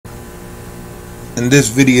In this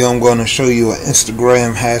video, I'm going to show you an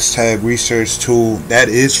Instagram hashtag research tool that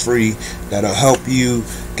is free, that'll help you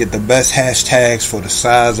get the best hashtags for the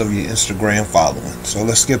size of your Instagram following. So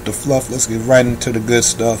let's skip the fluff, let's get right into the good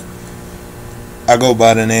stuff. I go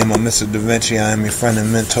by the name of Mr. Da Vinci. I am your friend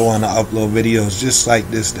and mentor, and I upload videos just like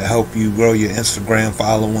this to help you grow your Instagram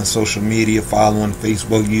following, social media following,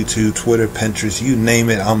 Facebook, YouTube, Twitter, Pinterest, you name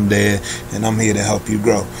it, I'm there, and I'm here to help you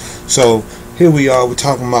grow. So here we are, we're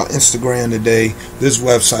talking about Instagram today. This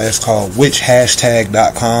website is called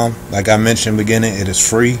whichhashtag.com. Like I mentioned in the beginning, it is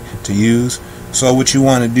free to use. So what you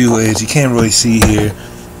want to do is, you can't really see here,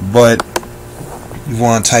 but you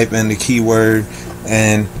want to type in the keyword,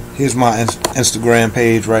 and here's my Instagram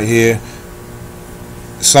page right here.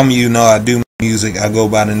 Some of you know I do music. I go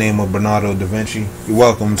by the name of Bernardo Da Vinci. You're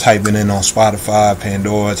welcome typing in on Spotify,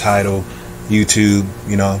 Pandora, Tidal, YouTube,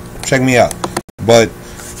 check me out. But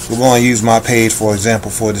we're going to use my page for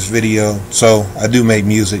example for this video. So I do make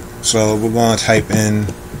music, so we're going to type in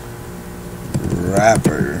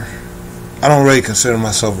rapper. I don't really consider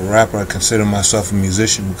myself a rapper. I consider myself a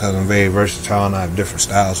musician because I'm very versatile and I have different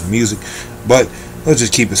styles of music. But let's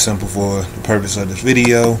just keep it simple for the purpose of this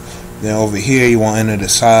video. Then over here you want to enter the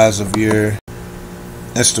size of your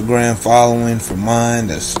Instagram following. For mine,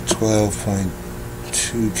 that's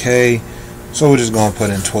 12.2k. So we're just going to put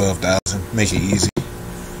in 12,000. Make it easy.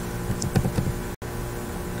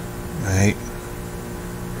 Alright.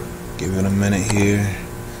 Give it a minute here.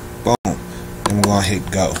 Boom. Then we're going to hit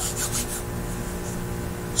go.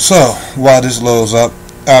 So while this loads up,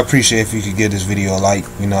 I appreciate if you could give this video a like,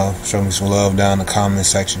 show me some love down in the comment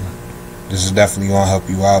section. This is definitely going to help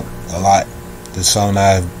you out a lot. This is something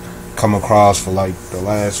I've come across for like the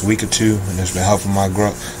last week or two, and it's been helping my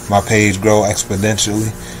page grow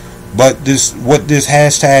exponentially. But what this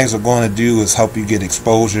hashtags are going to do is help you get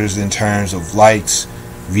exposures in terms of likes,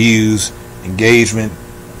 views, engagement,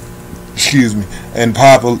 and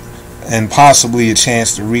possibly a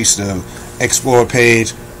chance to reach the Explore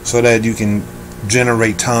page, so that you can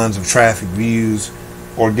generate tons of traffic, views,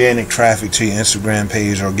 organic traffic to your Instagram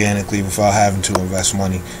page organically without having to invest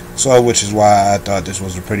money. So which is why I thought this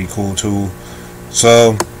was a pretty cool tool.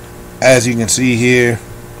 So as you can see here,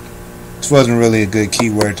 this wasn't really a good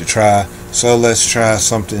keyword to try, so let's try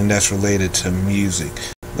something that's related to music.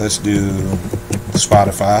 Let's do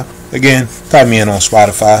Spotify. Again, type me in on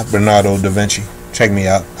Spotify, Bernardo Da Vinci. Check me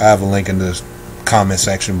out. I have a link in the comment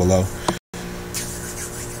section below.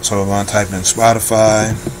 So we're going to type in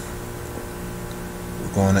Spotify.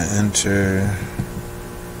 We're going to enter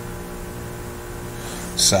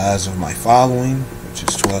size of my following, which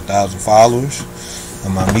is 12,000 followers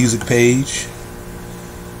on my music page.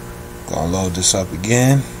 Going to load this up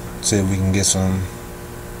again. See if we can get some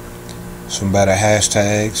better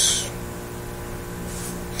hashtags.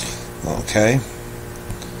 Okay.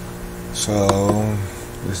 So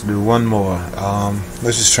let's do one more.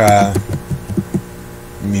 Let's just try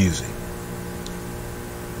music.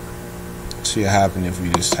 See what happens if we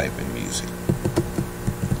just type in music.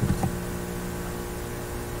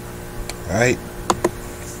 Alright.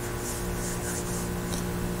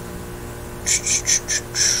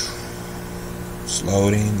 It's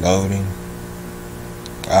loading.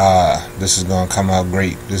 This is gonna come out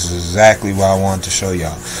great. This is exactly what I wanted to show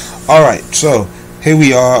y'all. Alright, so here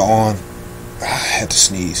we are on, I had to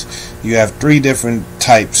sneeze. You have 3 different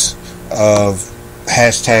types of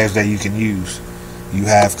hashtags that you can use. You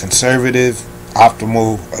have conservative,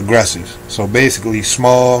 optimal, aggressive. So basically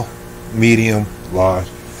small, medium, large.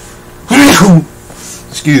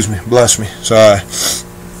 Excuse me, bless me, sorry.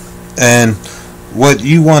 And what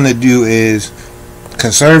you want to do is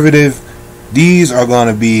conservative. These are going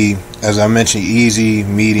to be, as I mentioned, easy,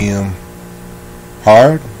 medium,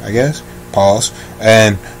 hard, I guess, pause.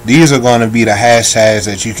 And these are going to be the hashtags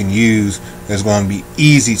that you can use that's going to be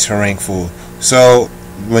easy to rank for. So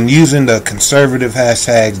when using the conservative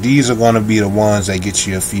hashtags, these are going to be the ones that get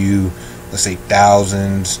you a few, let's say,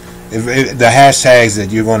 thousands. If the hashtags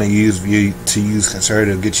that you're going to use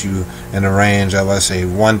conservative get you in the range of, let's say,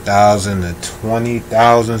 1,000 to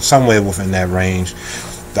 20,000, somewhere within that range.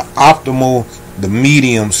 The optimal, the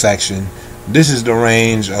medium section, this is the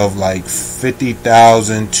range of like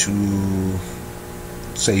 50,000 to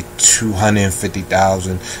say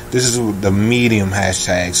 250,000. This is the medium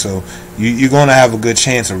hashtag. So you're going to have a good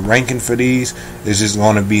chance of ranking for these. It's just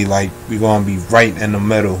going to be like, we're going to be right in the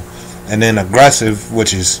middle. And then aggressive,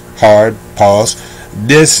 which is hard, pause.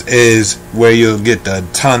 This is where you'll get the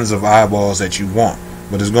tons of eyeballs that you want.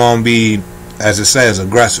 But it's going to be, as it says,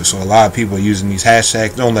 aggressive. So a lot of people are using these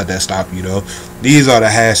hashtags. Don't let that stop you though. These are the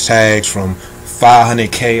hashtags from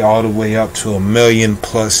 500K all the way up to 1 million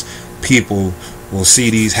plus people will see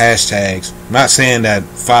these hashtags. I'm not saying that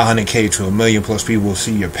 500K to 1 million plus people will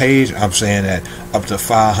see your page. I'm saying that up to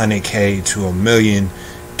 500K to 1 million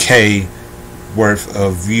K worth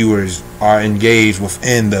of viewers are engaged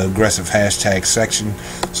within the aggressive hashtag section.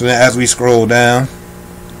 So then as we scroll down,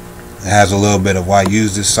 it has a little bit of why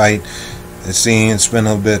use this site. It's seen, spend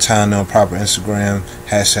a little bit of time on proper Instagram.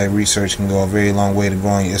 Hashtag research can go a very long way to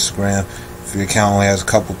growing your Instagram. If your account only has a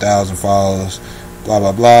couple thousand followers, blah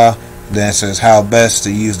blah blah. Then it says how best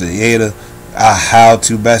to use the data. How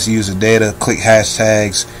to best use the data. Click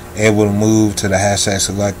hashtags. Able to move to the hashtag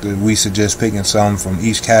selector. We suggest picking some from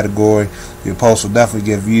each category. Your post will definitely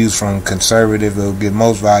get views from conservative. It will get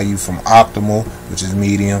most value from optimal, which is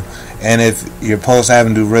medium. And if your posts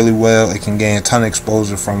happen to do really well, it can gain a ton of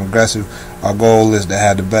exposure from aggressive. Our goal is to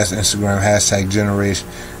have the best Instagram hashtag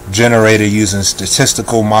generator using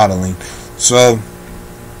statistical modeling. So,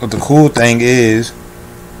 what the cool thing is,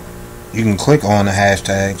 you can click on the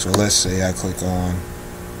hashtag. So let's say I click on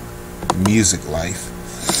music life.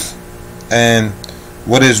 And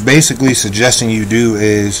what it's basically suggesting you do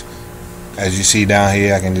is, as you see down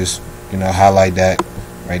here, I can just, highlight that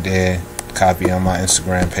right there, copy on my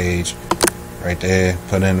Instagram page, right there,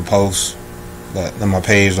 put in the post, let my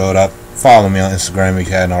page load up. Follow me on Instagram if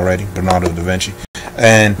you hadn't already, Bernardo Da Vinci.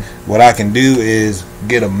 And what I can do is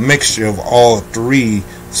get a mixture of all three,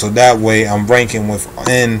 so that way I'm ranking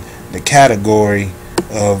within the category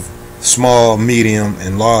of small, medium,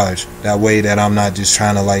 and large. That way that I'm not just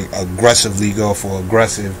trying to aggressively go for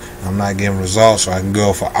aggressive, I'm not getting results, so I can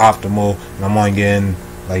go for optimal and I'm only getting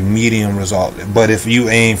medium result. But if you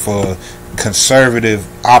aim for conservative,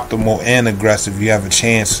 optimal, and aggressive, you have a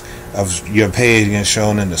chance of your page getting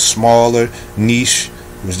shown in the smaller niche,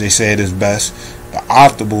 which they said is best, the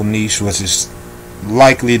optimal niche, which is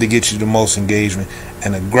likely to get you the most engagement,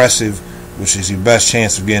 and aggressive, which is your best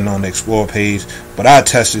chance of getting on the Explore page. But I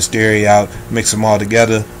test this theory out, mix them all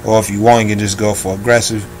together, or if you want, you can just go for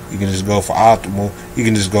aggressive, you can just go for optimal, you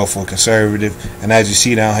can just go for conservative. And as you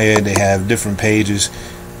see down here, they have different pages.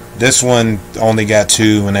 This one only got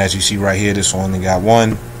 2, and as you see right here, this one only got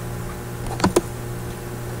 1.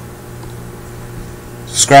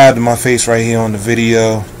 Subscribe to my face right here on the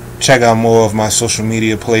video. Check out more of my social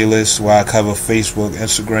media playlists where I cover Facebook,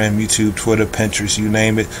 Instagram, YouTube, Twitter, Pinterest, you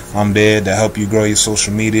name it. I'm there to help you grow your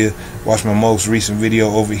social media. Watch my most recent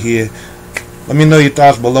video over here. Let me know your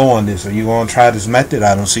thoughts below on this. Are you going to try this method?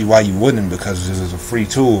 I don't see why you wouldn't, because this is a free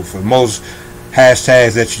tool. For most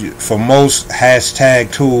hashtag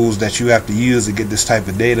tools that you have to use to get this type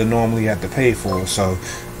of data, normally you have to pay for. So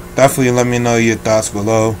definitely let me know your thoughts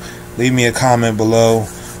below. Leave me a comment below,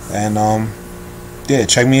 and yeah,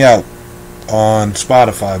 check me out on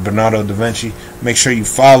Spotify, Bernardo Da Vinci. Make sure you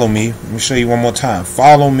follow me. Let me show you one more time.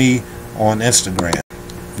 Follow me on Instagram.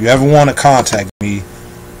 If you ever want to contact me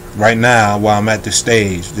right now while I'm at this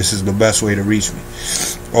stage, this is the best way to reach me.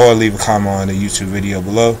 Or leave a comment on the YouTube video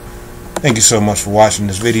below. Thank you so much for watching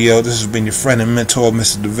this video. This has been your friend and mentor,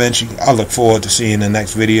 Mr. Da Vinci. I look forward to seeing you in the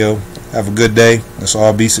next video. Have a good day. Let's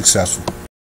all be successful.